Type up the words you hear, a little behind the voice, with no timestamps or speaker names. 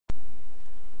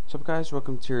What's up guys,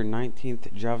 welcome to your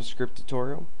 19th JavaScript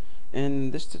tutorial.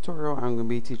 In this tutorial I'm going to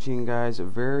be teaching you guys a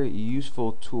very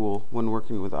useful tool when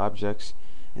working with objects,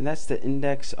 and that's the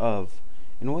indexOf.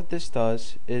 And what this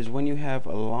does is when you have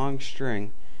a long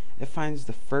string, it finds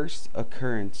the first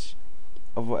occurrence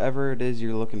of whatever it is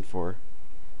you're looking for.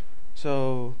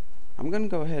 So I'm going to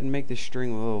go ahead and make this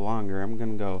string a little longer. I'm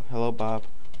going to go, hello Bob,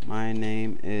 my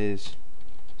name is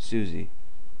Susie.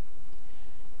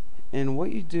 And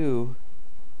what you do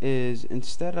is,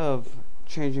 instead of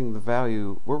changing the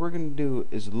value, what we're going to do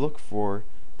is look for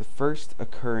the first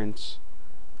occurrence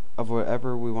of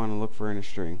whatever we want to look for in a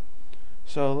string.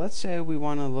 So let's say we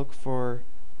want to look for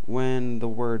when the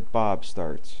word Bob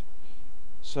starts.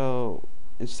 So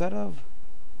instead of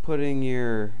putting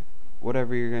your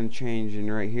whatever you're going to change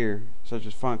in right here, such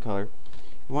as font color,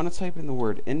 you want to type in the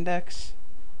word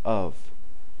indexOf,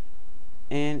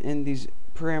 and in these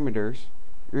parameters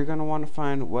you're going to want to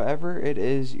find whatever it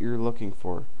is you're looking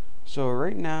for. So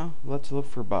right now, let's look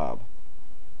for Bob.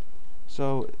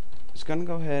 So it's going to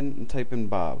go ahead and type in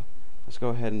Bob. Let's go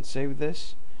ahead and save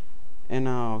this, and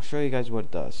I'll show you guys what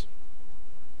it does.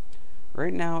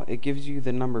 Right now, it gives you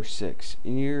the number 6,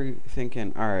 and you're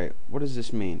thinking, alright, what does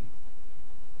this mean?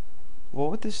 Well,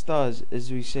 what this does is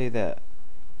we say that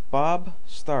Bob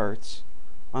starts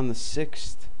on the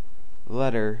 6th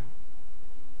letter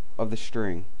of the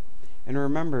string. And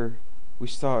remember, we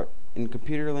start in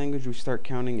computer language, we start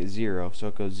counting at 0. So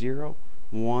it goes 0,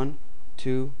 1,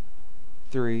 2,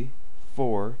 3,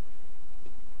 4.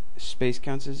 Space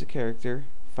counts as a character.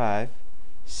 5,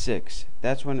 6.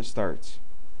 That's when it starts.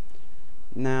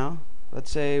 Now,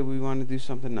 let's say we want to do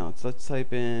something else. Let's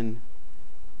type in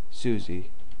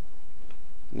Susie.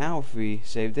 Now, if we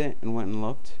saved it and went and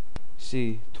looked,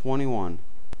 see 21.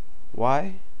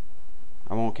 Why?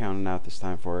 I won't count it out this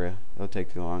time for you. It'll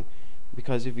take too long.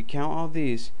 Because if you count all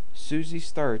these, Susie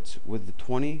starts with the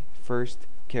 21st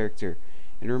character.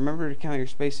 And remember to count your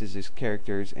spaces as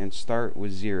characters and start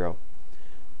with 0.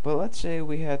 But let's say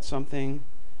we had something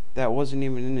that wasn't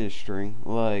even in this string,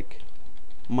 like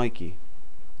Mikey.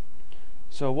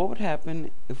 So what would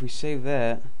happen if we save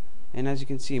that? And as you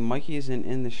can see, Mikey isn't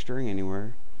in the string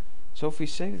anywhere. So if we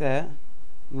save that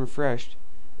and refreshed,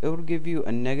 it will give you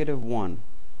a -1.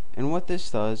 And what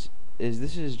this does is,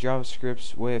 this is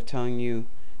JavaScript's way of telling you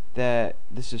that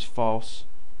this is false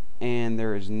and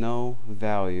there is no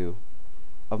value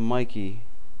of Mikey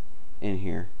in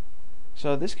here.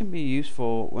 So this can be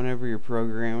useful whenever you're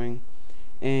programming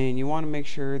and you want to make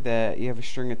sure that you have a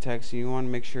string of text and you want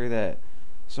to make sure that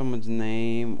someone's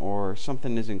name or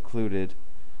something is included.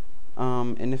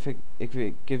 And if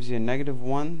it gives you a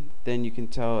 -1, then you can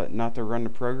tell it not to run the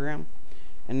program.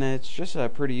 And it's just a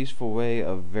pretty useful way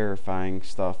of verifying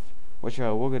stuff, which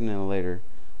we'll get into later.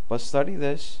 But study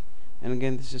this, and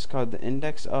again, this is called the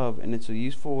indexOf, and it's a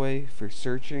useful way for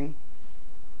searching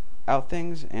out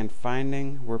things and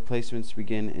finding where placements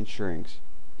begin in strings.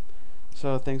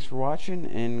 So thanks for watching,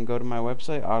 and go to my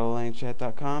website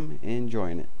autolinechat.com and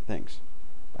join it. Thanks.